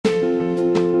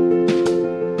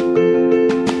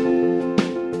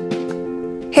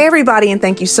Hey everybody, and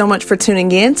thank you so much for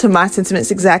tuning in to My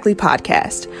Sentiments Exactly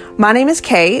podcast. My name is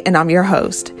Kay, and I'm your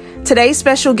host. Today's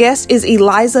special guest is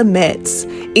Eliza Metz.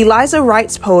 Eliza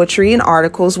writes poetry and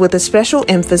articles with a special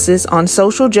emphasis on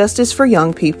social justice for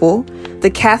young people,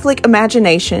 the Catholic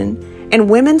imagination, and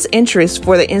women's interest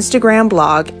for the Instagram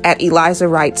blog at Eliza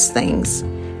Writes Things.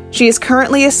 She is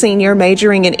currently a senior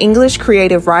majoring in English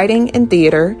creative writing and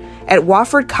theater at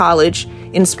Wofford College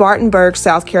in Spartanburg,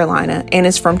 South Carolina, and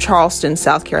is from Charleston,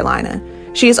 South Carolina.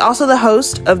 She is also the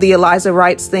host of the Eliza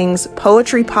Writes Things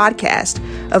poetry podcast,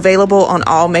 available on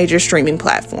all major streaming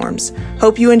platforms.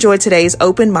 Hope you enjoyed today's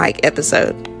open mic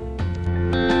episode.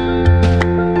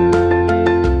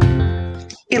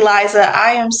 Eliza,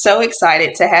 I am so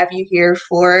excited to have you here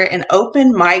for an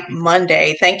open mic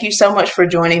Monday. Thank you so much for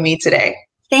joining me today.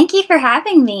 Thank you for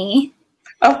having me.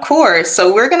 Of course.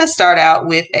 So we're going to start out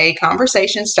with a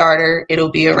conversation starter.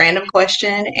 It'll be a random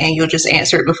question and you'll just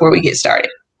answer it before we get started.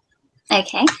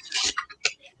 Okay.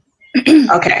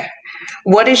 Okay.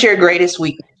 What is your greatest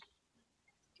weakness?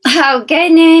 Oh,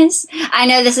 goodness. I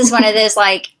know this is one of those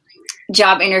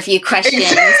job interview questions.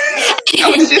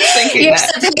 I was just thinking You're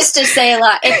supposed to say a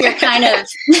lot if you're kind of,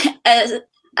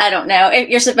 I don't know, if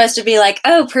you're supposed to be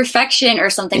perfection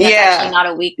or something that's actually not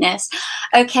a weekness.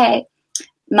 Okay.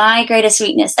 My greatest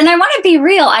weakness. And I want to be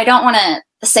real. I don't want to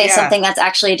say something that's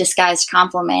actually a disguised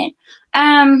compliment.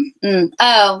 I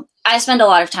spend a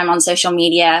lot of time on social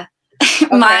media.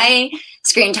 Okay. My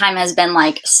screen time has been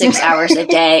 6 hours a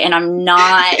day, and I'm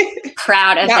not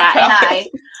proud of that. And I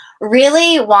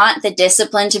really want the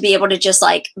discipline to be able to just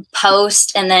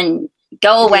post and then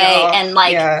go away and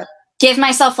give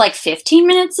myself 15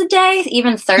 minutes a day,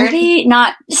 even 30,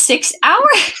 not 6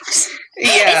 hours.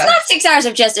 It's not 6 hours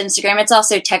of just Instagram. It's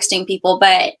also texting people,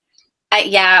 but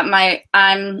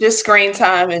I'm just screen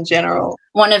time in general.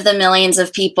 One of the millions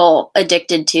of people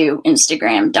addicted to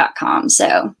Instagram.com.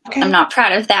 So I'm not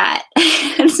proud of that.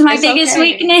 It's my biggest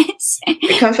weakness.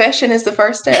 The confession is the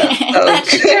first step. So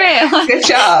that's true. Good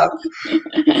job.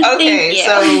 Okay.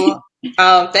 So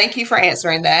thank you for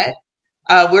answering that.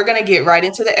 We're going to get right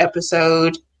into the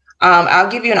episode. I'll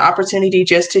give you an opportunity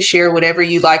just to share whatever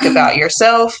you like about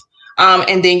yourself.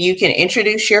 And then you can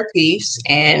introduce your piece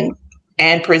and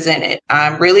present it.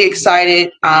 I'm really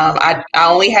excited. I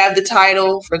only have the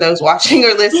title for those watching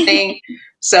or listening.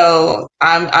 So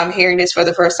I'm hearing this for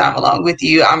the first time along with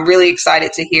you. I'm really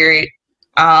excited to hear it.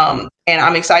 And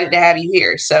I'm excited to have you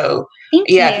here. So Thank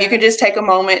you. If you could just take a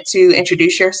moment to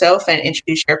introduce yourself and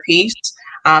introduce your piece,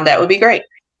 that would be great.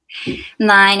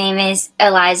 My name is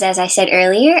Eliza, as I said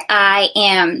earlier. I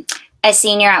am a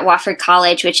senior at Wofford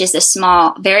College, which is a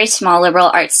very small liberal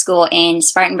arts school in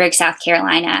Spartanburg, South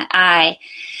Carolina. I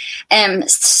am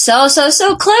so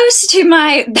close to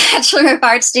my Bachelor of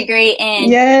Arts degree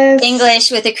in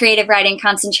English with a creative writing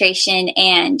concentration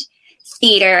and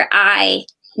theater. I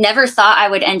never thought I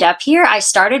would end up here. I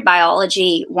started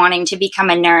biology wanting to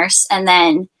become a nurse, and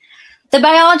then the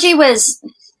biology was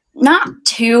not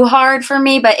too hard for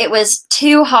me, but it was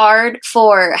too hard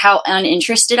for how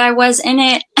uninterested I was in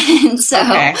it. And so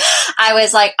I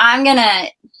was like, I'm going to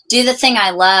do the thing I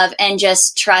love and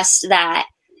just trust that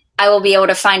I will be able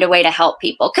to find a way to help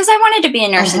people. Because I wanted to be a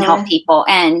nurse and help people.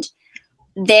 And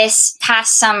this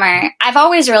past summer, I've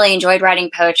always really enjoyed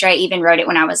writing poetry. I even wrote it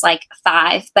when I was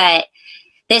 5. But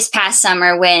this past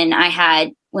summer, when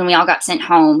we all got sent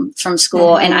home from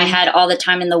school and I had all the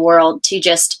time in the world to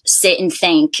just sit and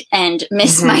think and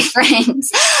miss my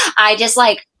friends, I just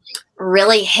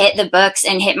really hit the books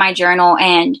and hit my journal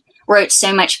and wrote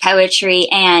so much poetry.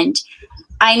 And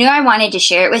I knew I wanted to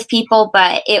share it with people,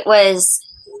 but it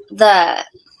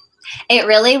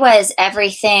really was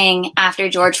everything after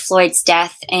George Floyd's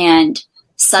death and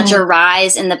such a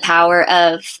rise in the power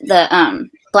of the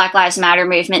Black Lives Matter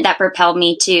movement that propelled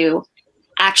me to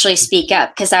actually speak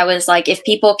up, because I was like, if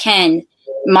people can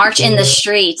march in the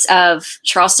streets of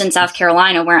Charleston, South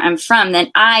Carolina, where I'm from, then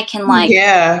I can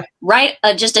write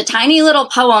just a tiny little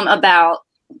poem about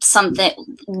something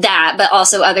but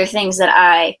also other things that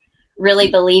I really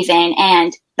believe in.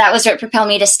 And that was what propelled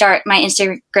me to start my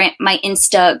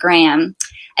Instagram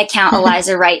account,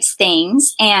 Eliza Writes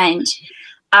Things. And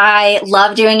I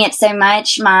love doing it so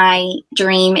much. My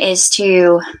dream is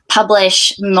to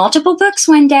publish multiple books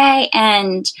one day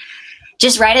and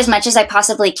just write as much as I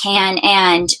possibly can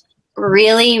and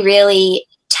really, really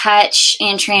touch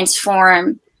and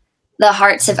transform the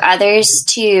hearts of others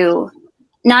to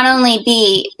not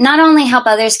only help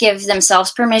others give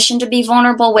themselves permission to be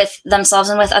vulnerable with themselves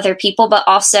and with other people, but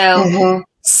also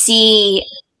see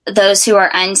those who are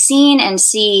unseen and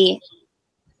see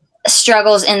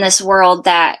struggles in this world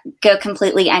that go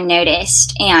completely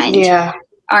unnoticed. And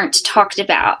aren't talked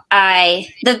about.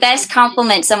 The best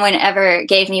compliment someone ever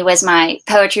gave me was my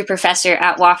poetry professor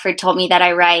at Wofford told me that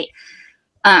I write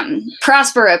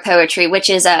Prospero poetry, which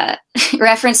is a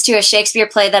reference to a Shakespeare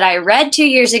play that I read 2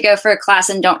 years ago for a class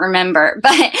and don't remember.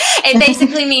 But it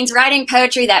basically means writing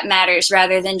poetry that matters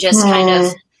rather than just kind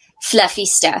of fluffy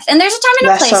stuff. And there's a time and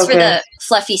a place for the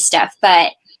fluffy stuff,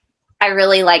 but I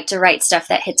really like to write stuff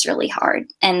that hits really hard.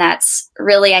 And that's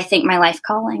really, I think, my life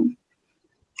calling.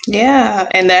 Yeah,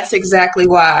 and that's exactly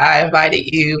why I invited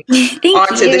you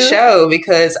onto the show,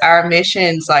 because our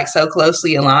missions like so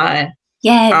closely align.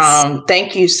 Yes.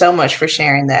 Thank you so much for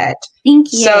sharing that.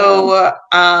 Thank you. So,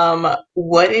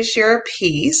 what is your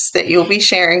piece that you'll be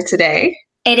sharing today?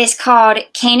 It is called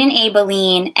Cain and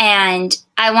Abilene, and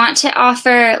I want to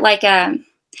offer like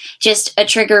just a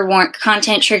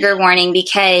content trigger warning,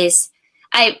 because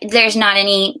there's not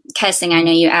any cussing. I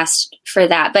know you asked for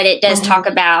that, but it does talk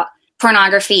about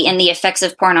pornography and the effects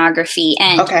of pornography,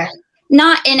 and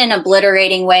not in an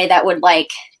obliterating way that would like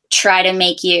try to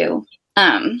make you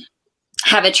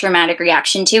have a traumatic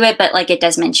reaction to it, but like it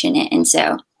does mention it. And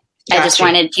so I just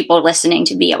wanted people listening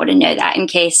to be able to know that in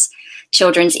case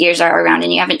children's ears are around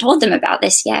and you haven't told them about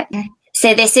this yet.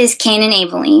 So this is Cain and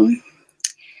Abilene.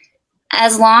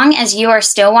 As long as you are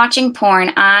still watching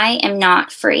porn, I am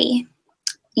not free.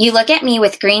 You look at me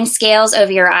with green scales over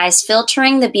your eyes,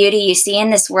 filtering the beauty you see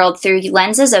in this world through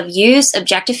lenses of use,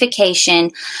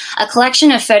 objectification, a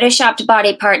collection of photoshopped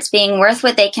body parts being worth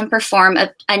what they can perform,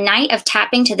 a night of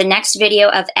tapping to the next video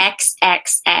of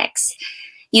XXX.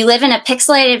 You live in a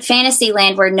pixelated fantasy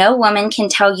land where no woman can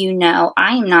tell you no.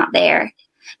 I am not there.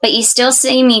 But you still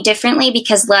see me differently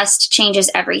because lust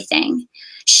changes everything.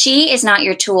 She is not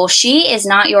your tool. She is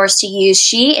not yours to use.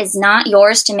 She is not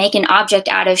yours to make an object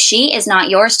out of. She is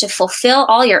not yours to fulfill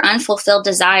all your unfulfilled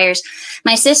desires.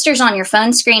 My sisters on your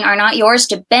phone screen are not yours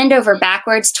to bend over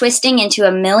backwards, twisting into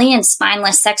a million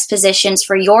spineless sex positions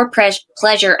for your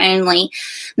pleasure only.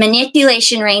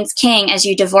 Manipulation reigns king as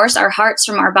you divorce our hearts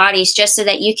from our bodies just so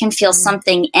that you can feel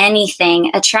something, anything.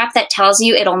 A trap that tells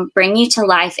you it'll bring you to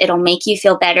life. It'll make you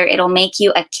feel better. It'll make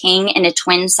you a king in a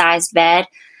twin-sized bed.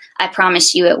 I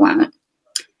promise you it won't.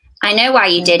 I know why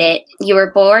you did it. You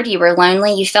were bored. You were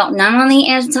lonely. You felt numb on the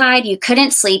inside. You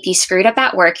couldn't sleep. You screwed up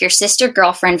at work. Your sister,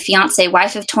 girlfriend, fiance,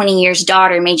 wife of 20 years,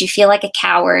 daughter made you feel like a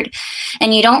coward.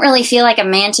 And you don't really feel like a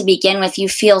man to begin with. You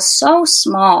feel so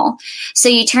small. So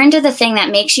you turn to the thing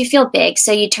that makes you feel big.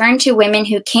 So you turn to women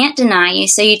who can't deny you.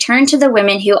 So you turn to the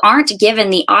women who aren't given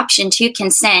the option to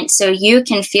consent so you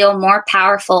can feel more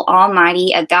powerful,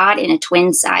 almighty, a god in a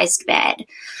twin-sized bed.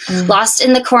 Lost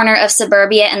in the corner of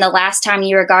suburbia, and the last time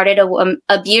you regarded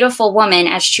a beautiful woman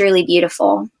as truly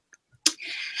beautiful.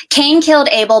 Cain killed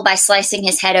Abel by slicing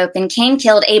his head open. Cain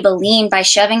killed Abilene by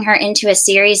shoving her into a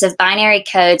series of binary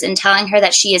codes and telling her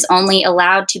that she is only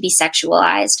allowed to be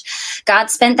sexualized.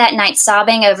 God spent that night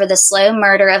sobbing over the slow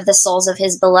murder of the souls of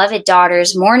his beloved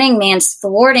daughters, mourning man's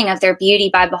thwarting of their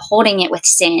beauty by beholding it with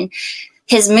sin.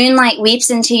 His moonlight weeps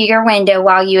into your window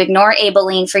while you ignore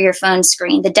Abilene for your phone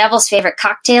screen. The devil's favorite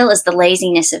cocktail is the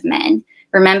laziness of men.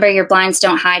 Remember, your blinds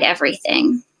don't hide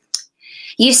everything.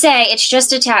 You say it's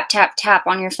just a tap, tap, tap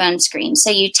on your phone screen. So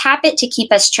you tap it to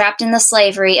keep us trapped in the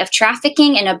slavery of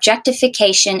trafficking and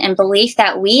objectification and belief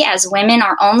that we as women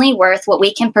are only worth what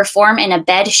we can perform in a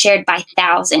bed shared by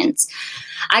thousands.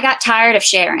 I got tired of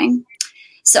sharing.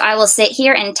 So I will sit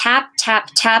here and tap,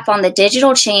 tap, tap on the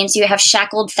digital chains you have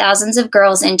shackled thousands of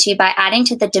girls into by adding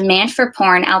to the demand for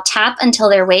porn. I'll tap until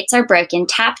their weights are broken.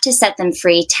 Tap to set them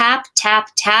free. Tap, tap,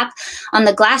 tap on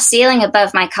the glass ceiling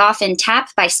above my coffin. Tap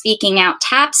by speaking out.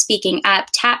 Tap, speaking up.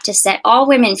 Tap to set all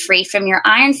women free from your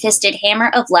iron-fisted hammer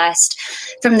of lust,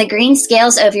 from the green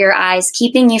scales over your eyes,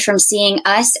 keeping you from seeing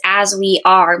us as we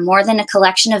are, more than a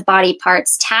collection of body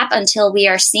parts. Tap until we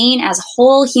are seen as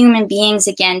whole human beings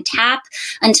again. Tap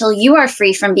until you are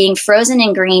free from being frozen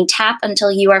in green. Tap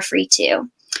until you are free too.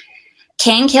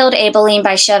 Cain killed Abilene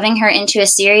by shoving her into a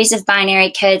series of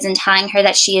binary codes and telling her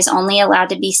that she is only allowed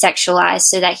to be sexualized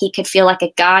so that he could feel like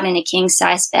a god in a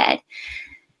king-size bed.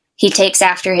 He takes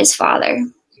after his father.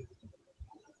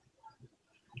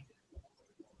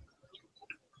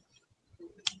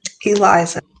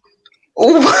 Eliza.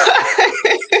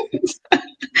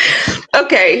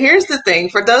 Okay, here's the thing.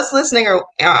 For those listening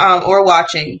or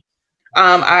watching,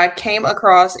 I came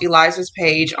across Eliza's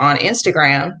page on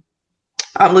Instagram.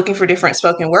 I'm looking for different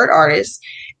spoken word artists,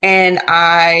 and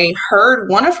I heard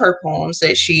one of her poems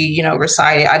that she,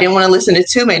 recited. I didn't want to listen to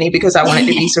too many because I wanted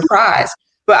to be surprised,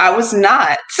 but I was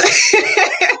not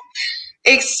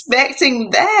expecting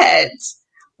that.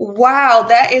 Wow,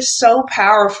 that is so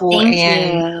powerful. Thank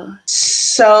and you.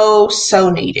 so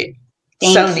needed.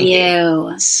 Thank needed.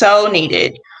 you. So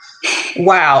needed.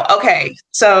 Wow. Okay.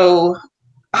 So,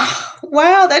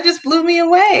 wow, that just blew me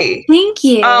away. Thank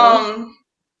you.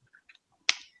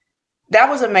 That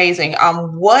was amazing. I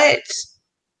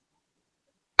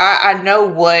know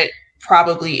what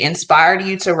probably inspired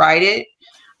you to write it,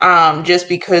 just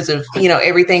because of,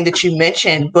 everything that you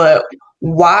mentioned, but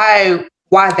why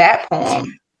that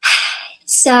poem?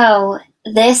 So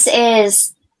this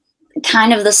is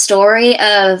kind of the story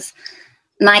of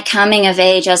my coming of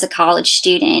age as a college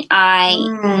student.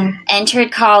 I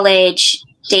entered college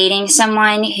dating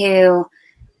someone who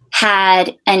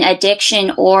had an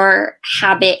addiction or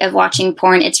habit of watching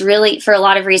porn. It's really, for a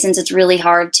lot of reasons, it's really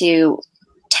hard to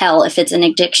tell if it's an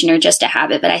addiction or just a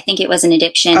habit, but I think it was an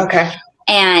addiction. Okay.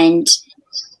 And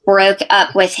broke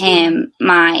up with him.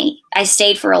 I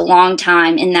stayed for a long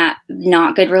time in that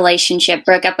not good relationship,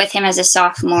 broke up with him as a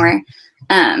sophomore,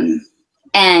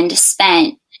 and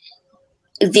spent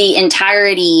the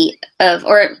entirety of,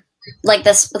 or like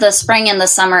the spring and the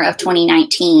summer of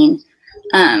 2019,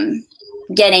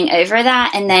 getting over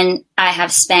that. And then I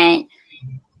have spent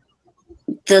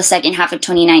the second half of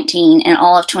 2019 and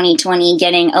all of 2020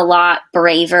 getting a lot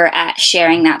braver at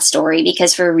sharing that story,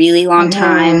 because for a really long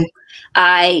time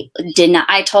I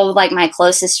told like my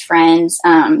closest friends,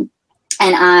 and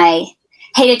I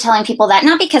hated telling people that,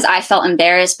 not because I felt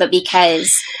embarrassed, but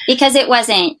because it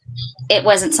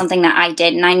wasn't something that I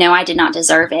did, and I know I did not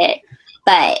deserve it,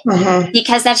 but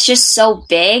because that's just so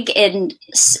big and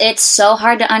it's so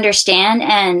hard to understand,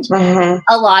 and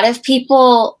a lot of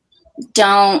people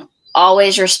don't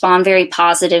always respond very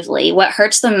positively. What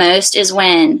hurts the most is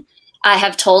when I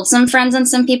have told some friends and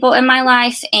some people in my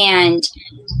life, and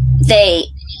they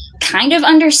kind of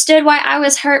understood why I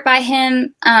was hurt by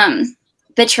him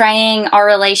betraying our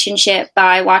relationship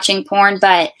by watching porn,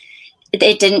 but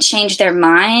it didn't change their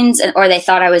minds, or they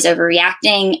thought I was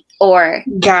overreacting, or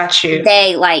got you.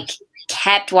 They like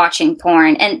kept watching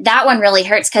porn. And that one really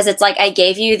hurts, because it's like I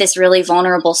gave you this really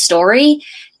vulnerable story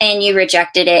and you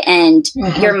rejected it, and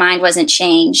your mind wasn't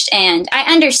changed. And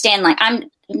I understand,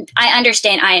 I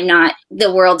understand I am not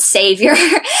the world's savior.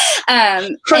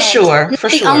 For sure.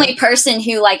 The only person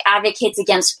who like advocates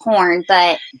against porn,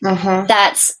 but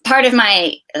that's part of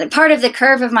the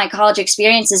curve of my college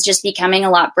experience, is just becoming a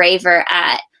lot braver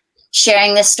at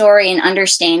sharing this story and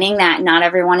understanding that not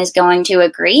everyone is going to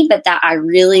agree, but that I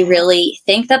really, really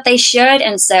think that they should.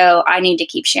 And so I need to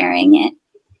keep sharing it.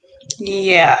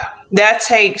 Yeah, that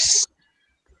takes,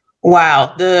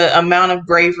 wow, the amount of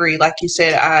bravery, like you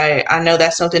said, I know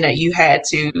that's something that you had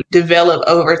to develop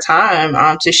over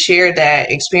time, to share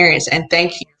that experience. And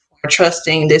thank you for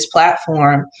trusting this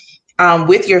platform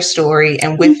with your story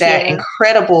and with that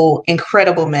incredible,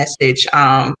 incredible message.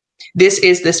 This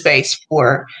is the space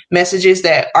for messages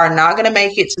that are not going to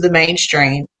make it to the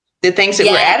mainstream. The things that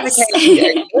we're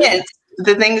advocating against,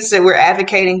 the things that we're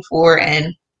advocating for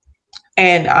and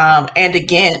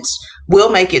against will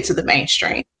make it to the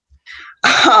mainstream.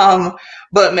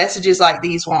 But messages like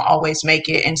these won't always make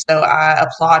it. And so I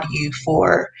applaud you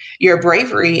for your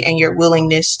bravery and your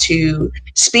willingness to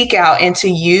speak out and to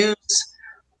use.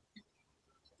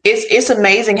 It's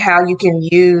amazing how you can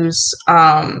use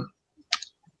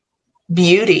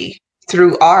beauty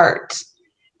through art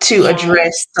to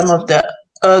address some of the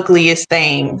ugliest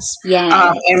things,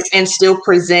 and still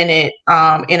present it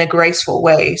in a graceful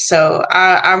way. So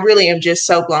I really am just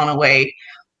so blown away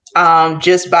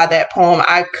just by that poem.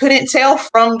 I couldn't tell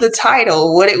from the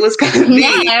title what it was going to be.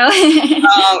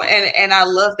 And I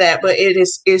love that, but it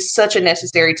is such a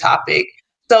necessary topic.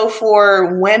 So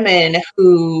for women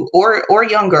who, or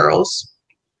young girls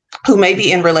who may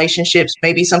be in relationships,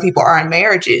 maybe some people are in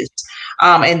marriages,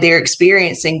 and they're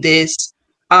experiencing this,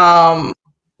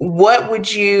 what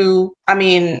would you, I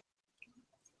mean,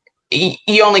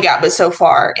 you only got but so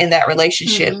far in that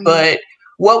relationship, but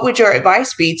what would your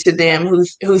advice be to them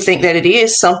who think that it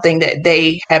is something that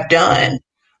they have done?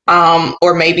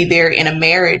 Or maybe they're in a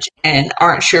marriage and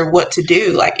aren't sure what to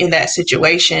do, like in that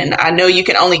situation. I know you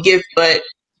can only give but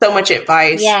so much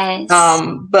advice.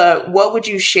 But what would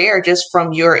you share just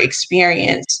from your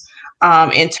experience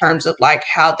in terms of like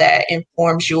how that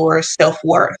informs your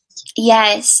self-worth?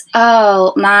 Yes.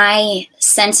 Oh, my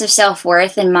sense of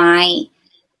self-worth and my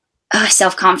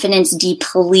self-confidence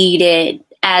depleted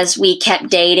as we kept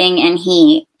dating and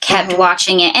he kept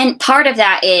watching it. And part of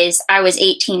that is I was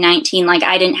 18, 19. Like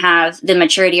I didn't have the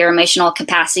maturity or emotional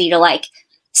capacity to like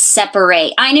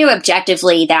separate. I knew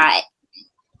objectively that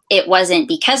it wasn't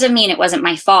because of me and it wasn't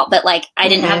my fault, but like I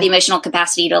didn't have the emotional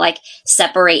capacity to like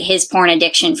separate his porn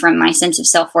addiction from my sense of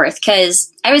self-worth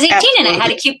because I was 18 and I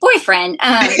had a cute boyfriend.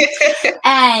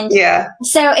 And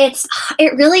so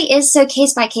it really is so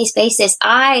case by case basis.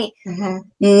 I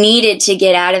needed to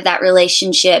get out of that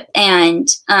relationship and,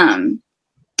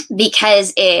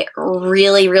 because it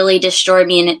really, really destroyed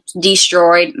me and it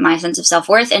destroyed my sense of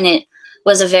self-worth. And it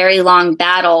was a very long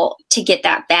battle to get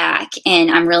that back.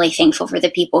 And I'm really thankful for the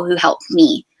people who helped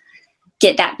me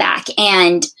get that back.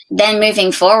 And then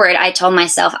moving forward, I told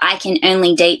myself I can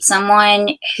only date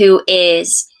someone who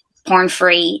is porn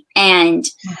free. And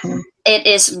it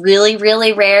is really,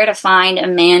 really rare to find a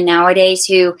man nowadays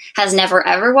who has never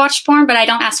ever watched porn, but I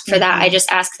don't ask for that. I just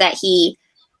ask that he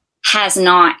has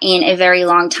not in a very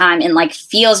long time and like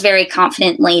feels very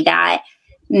confidently that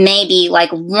maybe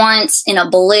like once in a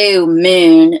blue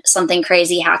moon something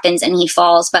crazy happens and he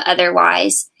falls, but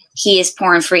otherwise he is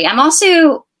porn free. I'm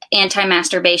also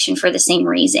anti-masturbation for the same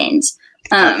reasons.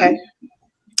 And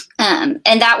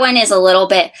that one is a little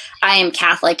bit, I am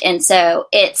Catholic. And so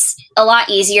it's a lot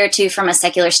easier to, from a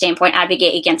secular standpoint,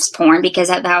 advocate against porn because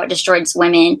of how it destroys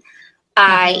women.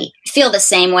 I feel the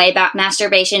same way about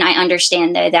masturbation. I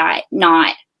understand, though, that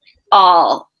not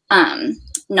all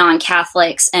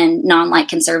non-Catholics and non-like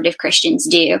conservative Christians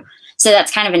do. So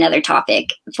that's kind of another topic.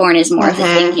 Porn is more of the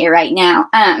thing here right now.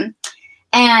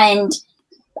 And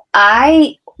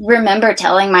I remember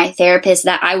telling my therapist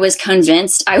that I was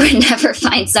convinced I would never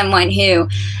find someone who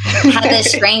had the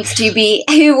strength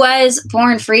who was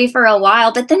porn free for a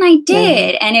while, but then I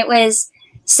did. And it was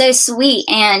so sweet.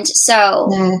 And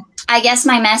so I guess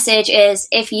my message is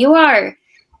if you are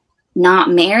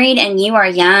not married and you are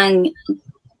young,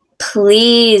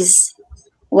 please,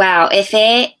 I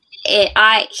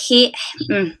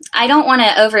don't want to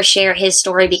overshare his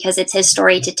story because it's his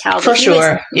story to tell. For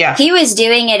sure. He was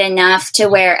doing it enough to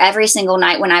where every single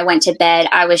night when I went to bed,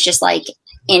 I was just like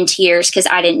in tears because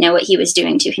I didn't know what he was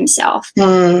doing to himself.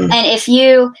 And if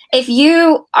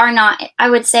you are not, I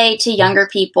would say to younger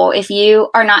people, if you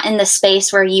are not in the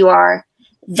space where you are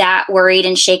that worried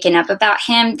and shaken up about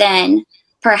him, then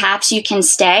perhaps you can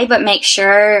stay, but make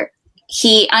sure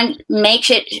make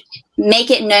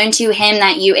it known to him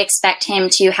that you expect him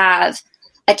to have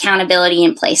accountability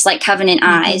in place. Like Covenant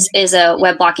Eyes is a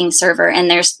web blocking server, and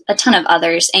there's a ton of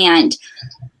others. And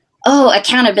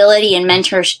accountability and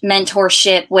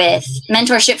mentorship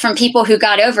from people who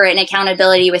got over it, and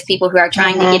accountability with people who are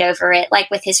trying to get over it, like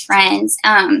with his friends.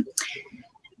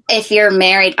 If you're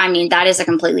married, I mean, that is a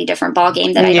completely different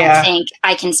ballgame that I don't think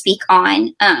I can speak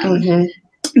on.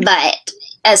 But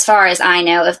as far as I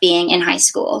know of being in high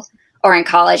school or in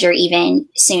college or even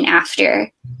soon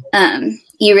after,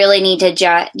 you really need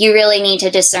to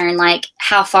discern like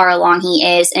how far along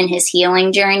he is in his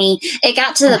healing journey. It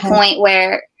got to the point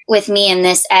where with me and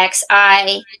this ex,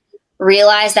 I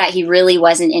realized that he really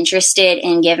wasn't interested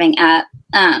in giving up.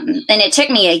 And it took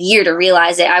me a year to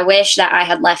realize it. I wish that I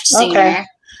had left sooner.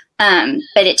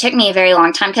 But it took me a very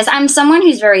long time because I'm someone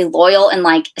who's very loyal and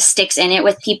like sticks in it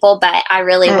with people. But I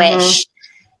really wish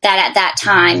that at that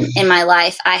time in my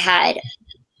life, I had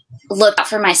looked out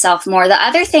for myself more. The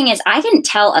other thing is I didn't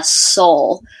tell a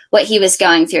soul what he was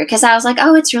going through because I was like,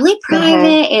 oh, it's really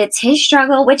private. It's his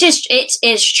struggle, which it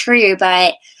is true.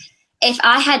 But if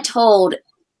I had told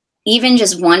even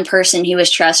just one person who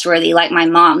was trustworthy, like my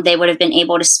mom, they would have been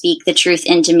able to speak the truth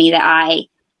into me that I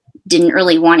didn't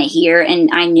really want to hear.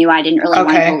 And I knew I didn't really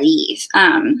want to believe.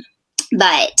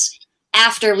 But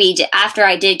after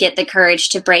I did get the courage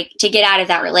to get out of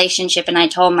that relationship, and I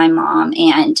told my mom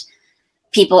and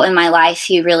people in my life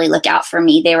who really look out for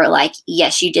me, they were like,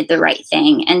 yes, you did the right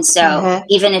thing. And so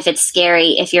even if it's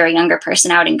scary, if you're a younger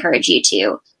person, I would encourage you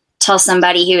to tell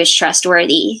somebody who is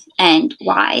trustworthy and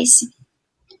wise.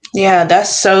 Yeah,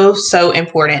 that's so, so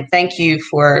important. Thank you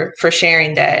for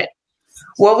sharing that.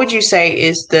 What would you say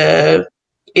is the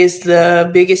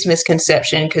biggest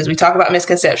misconception? Because we talk about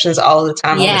misconceptions all the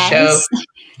time on the show.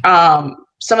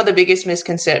 Some of the biggest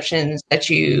misconceptions that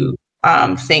you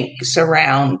think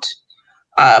surround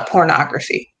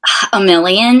pornography. A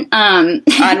million. I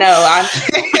know.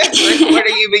 Where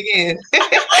do you begin?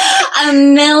 A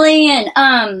million.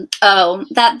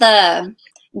 That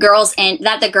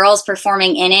the girls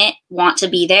performing in it want to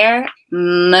be there.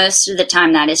 Most of the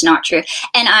time that is not true.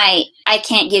 And I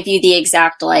can't give you the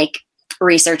exact like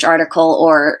research article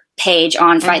or page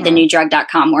on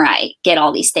fightthenewdrug.com where I get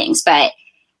all these things, but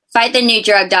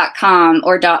fightthenewdrug.com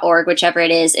or .org, whichever it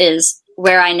is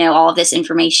where I know all of this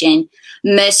information.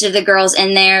 most of the girls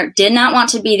in there did not want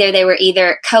to be there. They were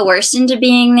either coerced into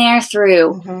being there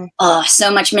through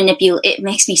so much it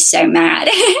makes me so mad.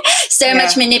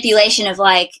 Much manipulation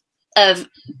of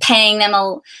paying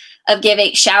them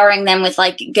showering them with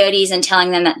like goodies and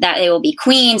telling them that they will be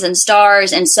queens and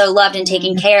stars and so loved and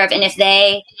taken care of. And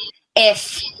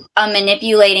if a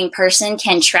manipulating person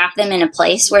can trap them in a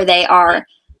place where they are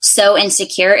so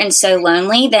insecure and so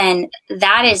lonely, then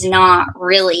that is not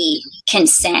really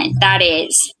consent. That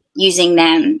is using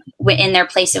them in their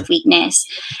place of weakness.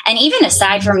 And even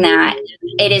aside from that,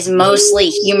 it is mostly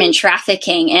human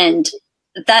trafficking. And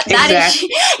that is,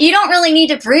 you don't really need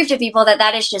to prove to people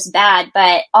that is just bad.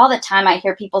 But all the time I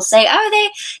hear people say, oh,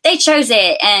 they chose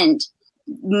it. And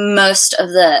most of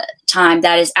the time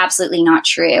that is absolutely not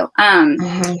true.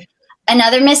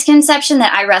 Another misconception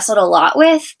that I wrestled a lot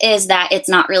with is that it's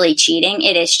not really cheating.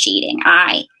 It is cheating.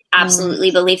 I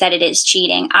absolutely believe that it is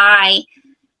cheating.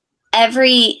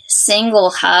 Every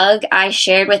single hug I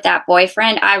shared with that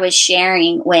boyfriend, I was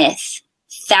sharing with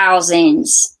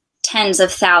thousands, tens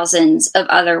of thousands of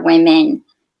other women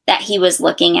that he was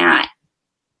looking at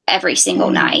every single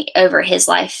night over his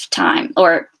lifetime,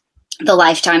 or the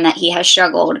lifetime that he has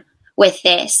struggled with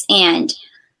this. And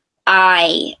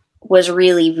I was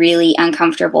really, really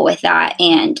uncomfortable with that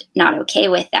and not okay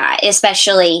with that,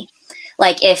 especially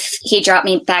like if he dropped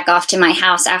me back off to my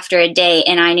house after a date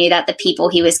and I knew that the people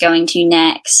he was going to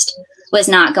next was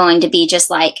not going to be just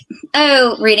like,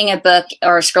 reading a book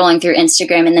or scrolling through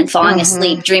Instagram and then falling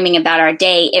asleep, dreaming about our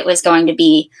date. It was going to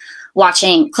be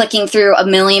clicking through a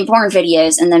million porn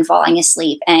videos and then falling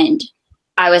asleep. And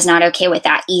I was not okay with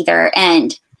that either.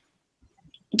 And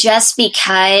just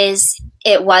because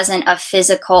it wasn't a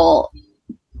physical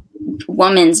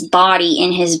woman's body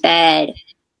in his bed,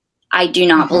 I do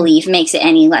not believe makes it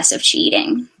any less of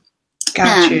cheating.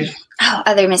 Got you.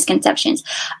 Other misconceptions.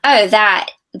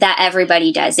 That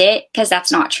everybody does it, because that's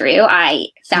not true. I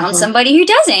found somebody who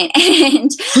doesn't.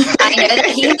 And I know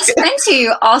that he has friends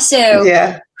who also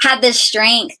had the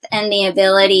strength and the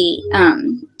ability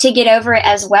to get over it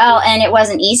as well. And it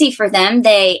wasn't easy for them.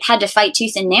 They had to fight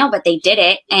tooth and nail, but they did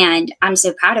it. And I'm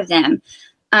so proud of them.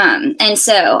 And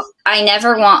so I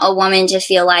never want a woman to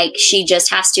feel like she just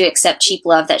has to accept cheap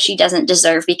love that she doesn't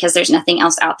deserve because there's nothing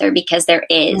else out there, because there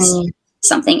is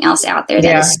something else out there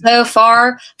that is so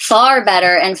far, far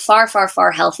better and far, far,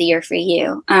 far healthier for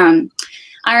you. I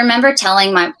remember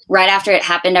right after it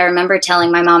happened, I remember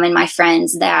telling my mom and my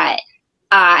friends that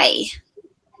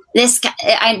this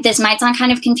might sound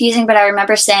kind of confusing, but I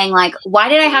remember saying, like, why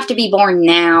did I have to be born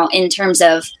now in terms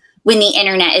of when the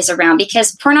internet is around?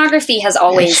 Because pornography has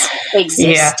always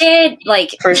existed,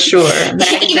 like, for sure.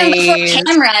 Even before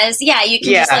cameras, you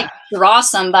can just like draw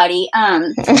somebody.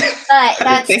 But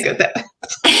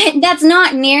that's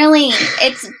not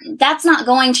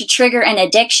going to trigger an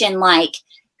addiction like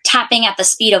tapping at the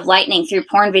speed of lightning through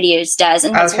porn videos does.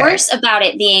 And what's worse about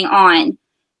it being on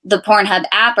the Pornhub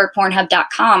app or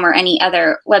Pornhub.com or any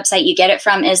other website you get it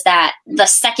from is that the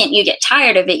second you get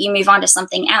tired of it, you move on to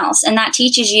something else. And that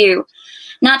teaches you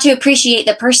not to appreciate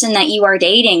the person that you are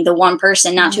dating, the one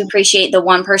person, not to appreciate the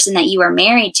one person that you are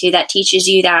married to. That teaches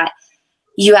you that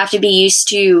you have to be used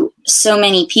to so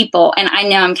many people. And I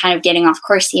know I'm kind of getting off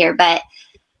course here, but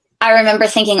I remember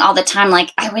thinking all the time,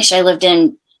 like, I wish I lived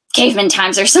in caveman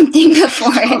times or something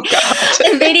before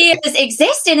the videos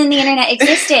existed and the internet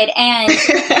existed.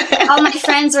 And all my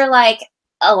friends were like,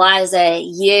 Eliza,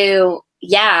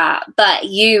 but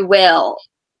you will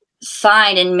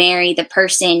find and marry the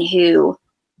person who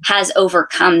has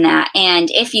overcome that. And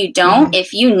if you don't,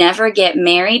 if you never get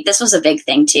married, this was a big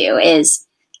thing too, is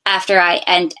after I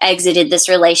exited this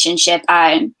relationship,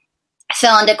 I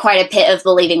fell into quite a pit of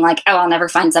believing like, I'll never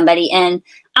find somebody and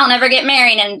I'll never get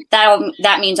married, and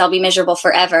that means I'll be miserable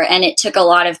forever. And it took a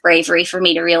lot of bravery for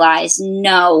me to realize,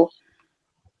 no,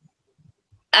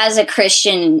 as a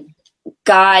Christian,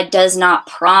 God does not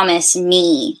promise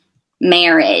me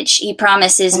marriage. He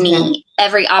promises me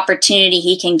every opportunity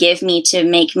he can give me to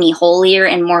make me holier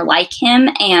and more like him.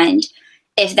 And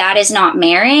if that is not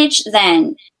marriage,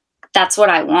 then that's what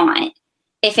I want.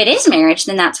 If it is marriage,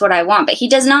 then that's what I want. But he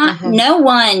does not, no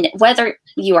one, whether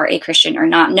you are a Christian or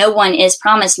not, no one is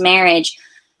promised marriage.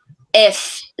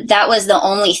 If that was the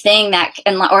only thing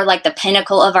or like the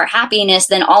pinnacle of our happiness,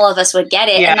 then all of us would get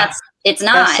it. And it's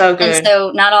not. That's so good. And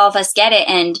so not all of us get it.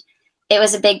 And it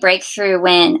was a big breakthrough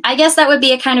when, I guess that would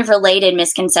be a kind of related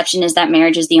misconception, is that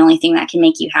marriage is the only thing that can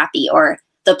make you happy or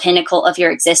the pinnacle of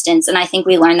your existence. And I think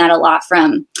we learned that a lot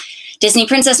from Disney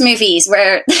princess movies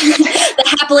where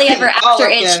the happily ever after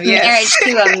is marriage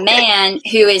to a man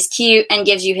who is cute and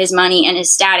gives you his money and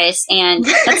his status. And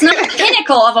that's not the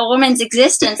pinnacle of a woman's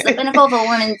existence. The pinnacle of a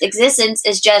woman's existence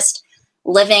is just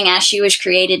living as she was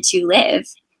created to live.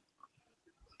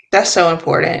 That's so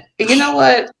important. You know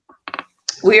what?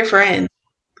 We are friends.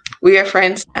 We are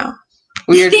friends now.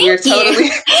 We're totally, we're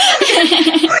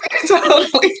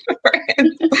totally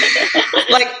friends.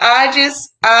 Like,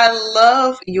 I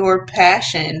love your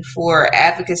passion for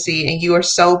advocacy, and you are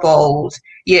so bold,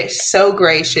 yet so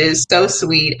gracious, so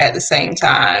sweet at the same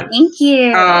time. Thank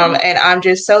you. And I'm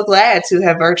just so glad to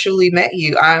have virtually met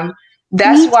you.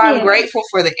 That's why I'm grateful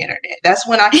for the internet. That's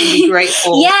when I can be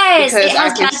grateful. Yes, because it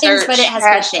has bad things, but it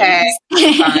has good things.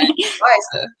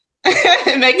 Liza.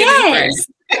 Make a new friend.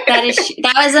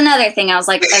 That was another thing. I was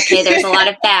like, okay, there's a lot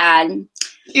of bad,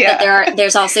 but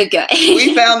there's also good.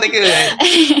 We found the good.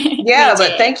 Yeah,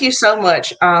 but thank you so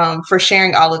much for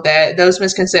sharing all of that. Those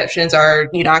misconceptions are,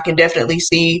 I can definitely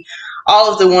see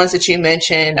all of the ones that you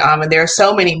mentioned, and there are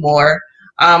so many more.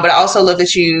 But I also love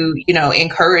that you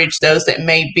encourage those that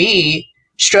may be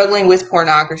struggling with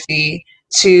pornography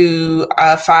to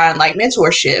find like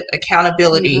mentorship,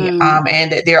 accountability,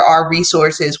 and that there are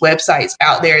resources, websites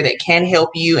out there that can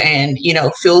help you and,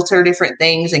 filter different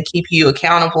things and keep you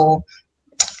accountable.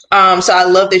 So I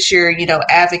love that you're,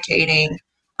 advocating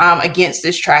against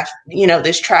this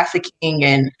trafficking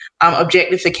and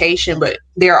objectification, but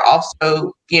there are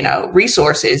also,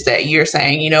 resources that you're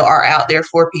saying, are out there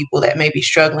for people that may be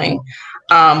struggling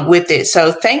with it.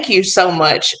 So thank you so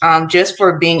much just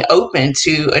for being open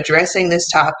to addressing this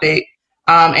topic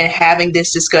and having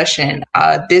this discussion.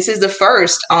 This is the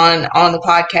first on the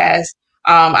podcast.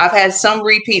 I've had some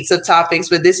repeats of topics,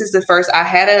 but this is the first. I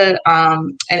had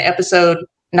an episode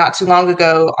not too long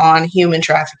ago on human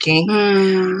trafficking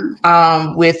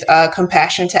with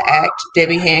Compassion to Act,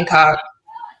 Debbie Hancock.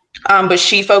 But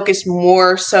she focused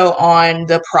more so on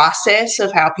the process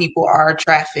of how people are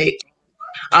trafficked,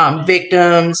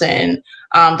 victims, and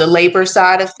the labor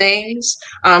side of things.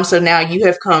 So now you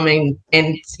have come and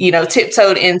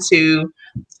tiptoed into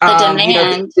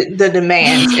the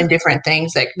demands and different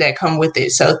things that come with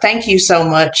it. So thank you so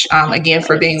much again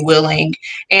for being willing.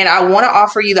 And I want to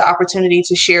offer you the opportunity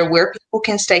to share where people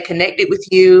can stay connected with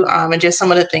you and just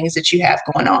some of the things that you have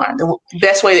going on, the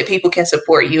best way that people can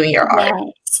support you and your art.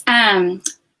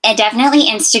 And definitely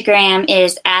Instagram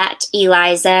is at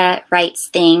Eliza Writes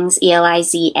Things,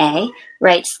 Eliza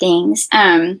Writes Things.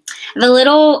 The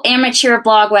little amateur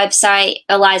blog website,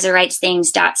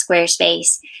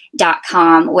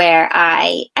 elizawritesthings.squarespace.com, where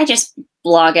I just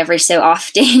blog every so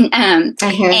often.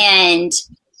 And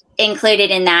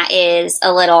included in that is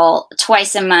a little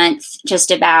twice a month, just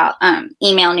about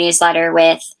email newsletter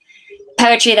with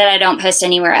poetry that I don't post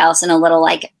anywhere else, and a little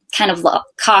kind of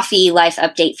coffee life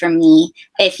update from me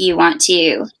if you want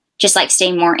to just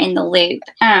stay more in the loop.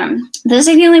 Those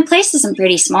are the only places. I'm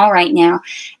pretty small right now.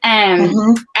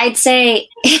 I'd say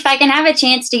if I can have a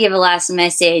chance to give a last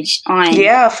message on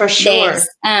for sure. This,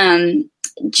 I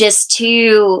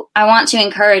want to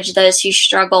encourage those who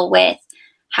struggle with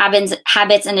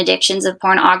habits and addictions of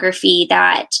pornography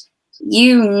that I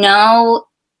know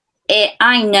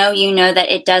that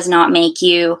it does not make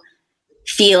you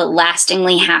feel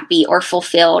lastingly happy or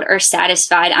fulfilled or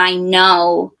satisfied. I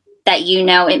know that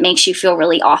it makes you feel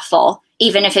really awful,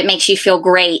 even if it makes you feel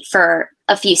great for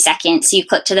a few seconds. You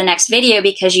click to the next video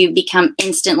because you become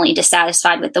instantly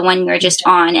dissatisfied with the one you were just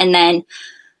on. And then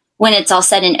when it's all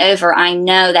said and over, I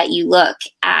know that you look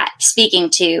at,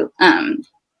 speaking to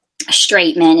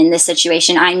straight men in this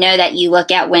situation, I know that you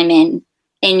look at women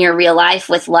in your real life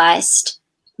with lust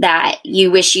that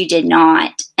you wish you did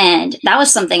not. And that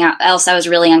was something else I was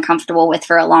really uncomfortable with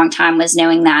for a long time, was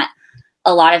knowing that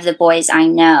a lot of the boys I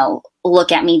know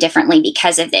look at me differently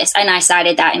because of this. And I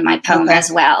cited that in my poem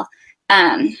as well.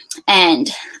 And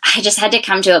I just had to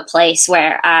come to a place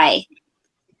where I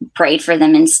prayed for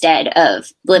them instead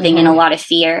of living in a lot of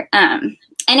fear. And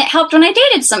it helped when I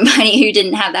dated somebody who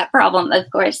didn't have that problem, of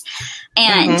course.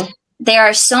 And there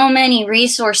are so many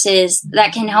resources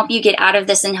that can help you get out of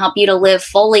this and help you to live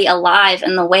fully alive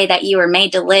in the way that you were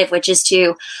made to live, which is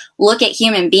to look at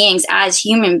human beings as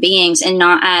human beings and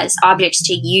not as objects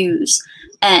to use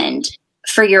and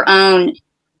for your own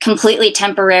completely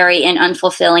temporary and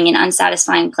unfulfilling and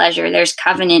unsatisfying pleasure. There's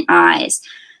Covenant Eyes.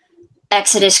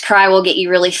 Exodus Cry will get you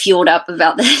really fueled up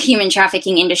about the human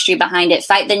trafficking industry behind it.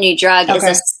 Fight the New Drug is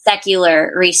a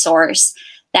secular resource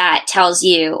that tells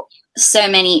you so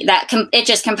many, it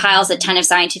just compiles a ton of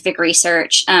scientific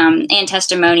research and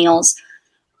testimonials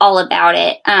all about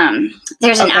it.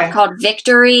 There's an app called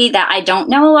Victory that I don't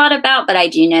know a lot about, but I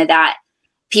do know that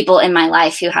people in my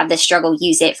life who have this struggle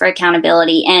use it for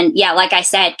accountability. And yeah, like I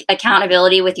said,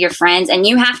 accountability with your friends, and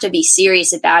you have to be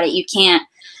serious about it. You can't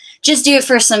just do it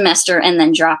for a semester and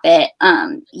then drop it.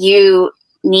 You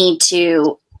need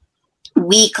to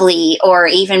weekly or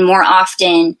even more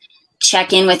often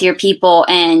check in with your people.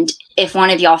 And if one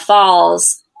of y'all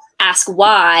falls, ask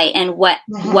why and what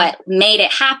made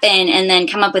it happen, and then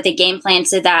come up with a game plan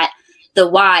so that the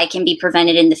why can be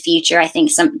prevented in the future. I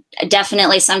think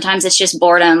sometimes it's just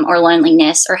boredom or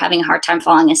loneliness or having a hard time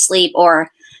falling asleep or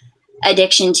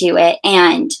addiction to it.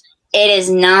 And it is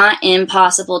not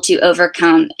impossible to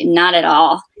overcome, not at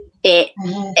all.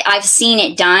 I've seen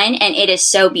it done, and it is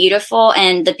so beautiful.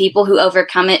 And the people who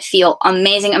overcome it feel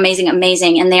amazing, amazing,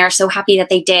 amazing. And they are so happy that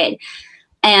they did.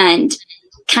 And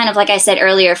kind of like I said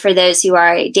earlier, for those who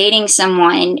are dating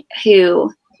someone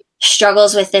who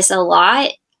struggles with this a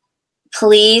lot,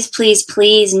 please, please,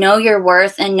 please know your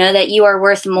worth and know that you are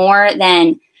worth more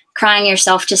than crying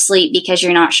yourself to sleep because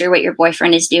you're not sure what your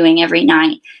boyfriend is doing every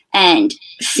night and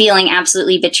feeling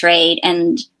absolutely betrayed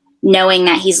and knowing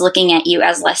that he's looking at you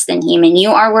as less than human.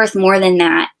 You are worth more than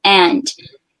that. And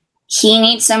he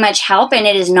needs so much help, and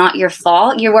it is not your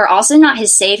fault. You were also not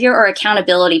his savior or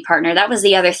accountability partner. That was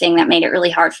the other thing that made it really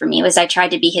hard for me, was I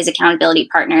tried to be his accountability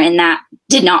partner, and that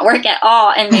did not work at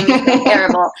all and made me feel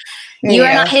terrible. You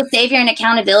are not his savior and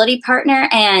accountability partner,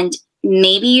 and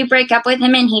maybe you break up with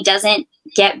him and he doesn't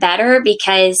get better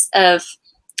because of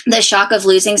the shock of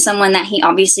losing someone that he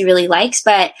obviously really likes,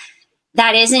 but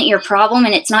that isn't your problem,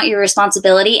 and it's not your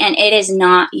responsibility, and it is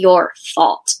not your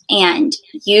fault. And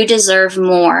you deserve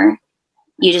more.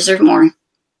 You deserve more.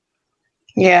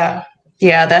 Yeah.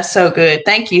 Yeah, that's so good.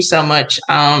 Thank you so much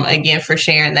again for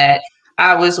sharing that.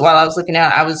 While I was looking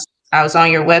out, I was on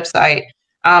your website,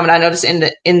 and I noticed in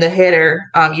the header,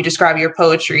 you describe your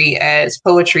poetry as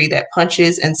poetry that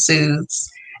punches and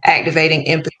soothes, activating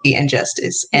empathy and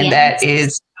justice. And that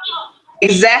is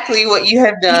exactly what you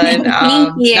have done,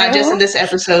 not just in this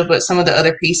episode, but some of the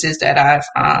other pieces that I've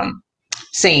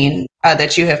seen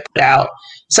that you have put out.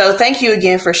 So thank you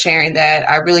again for sharing that.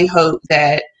 I really hope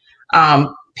that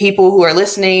people who are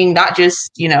listening, not just,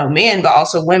 men, but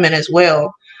also women as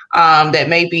well, that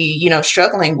may be,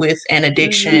 struggling with an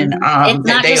addiction. It's that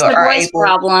not they just the boys'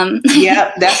 problem.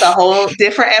 Yeah, that's a whole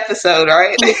different episode,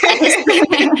 right?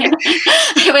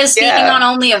 It was speaking on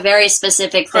only a very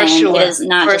specific thing. It is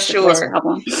not just the boys'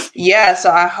 problem. Yeah,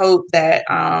 so I hope that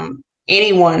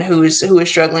anyone who is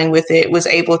struggling with it was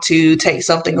able to take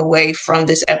something away from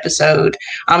this episode.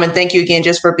 And thank you again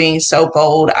just for being so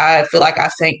bold. I feel like I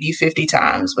thanked you 50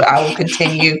 times, but I will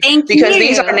continue because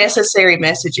these are necessary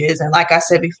messages. And like I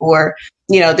said before,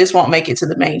 this won't make it to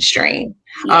the mainstream.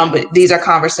 But these are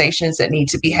conversations that need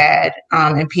to be had.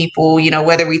 And people,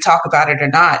 whether we talk about it or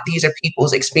not, these are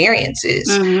people's experiences.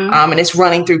 And it's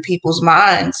running through people's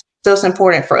minds. So it's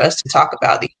important for us to talk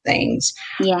about these things.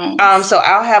 Yes. So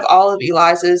I'll have all of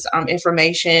Eliza's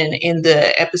information in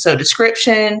the episode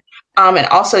description. And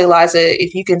also, Eliza,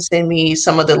 if you can send me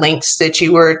some of the links that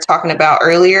you were talking about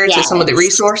earlier to some of the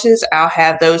resources, I'll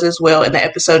have those as well in the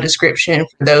episode description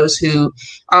for those who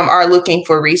are looking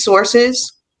for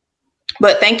resources.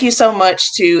 But thank you so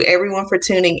much to everyone for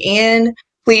tuning in.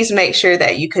 Please make sure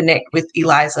that you connect with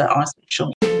Eliza on social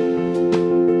media.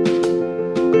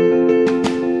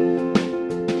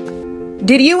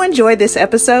 Did you enjoy this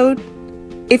episode?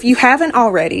 If you haven't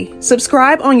already,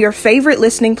 subscribe on your favorite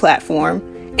listening platform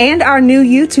and our new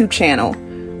YouTube channel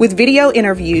with video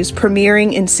interviews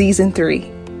premiering in Season 3.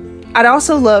 I'd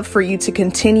also love for you to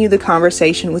continue the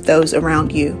conversation with those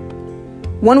around you.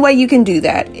 One way you can do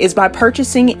that is by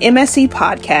purchasing MSE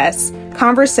Podcast's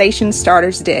Conversation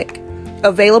Starters Deck,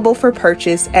 available for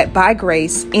purchase at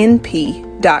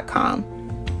bygracenp.com.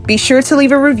 Be sure to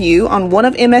leave a review on one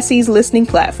of MSE's listening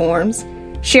platforms,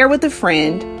 share with a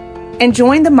friend, and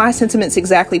join the My Sentiments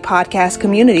Exactly podcast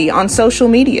community on social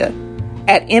media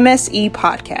at MSE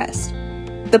Podcast.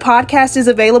 The podcast is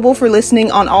available for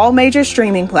listening on all major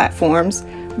streaming platforms,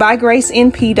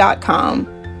 bygracenp.com,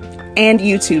 and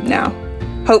YouTube now.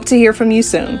 Hope to hear from you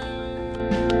soon.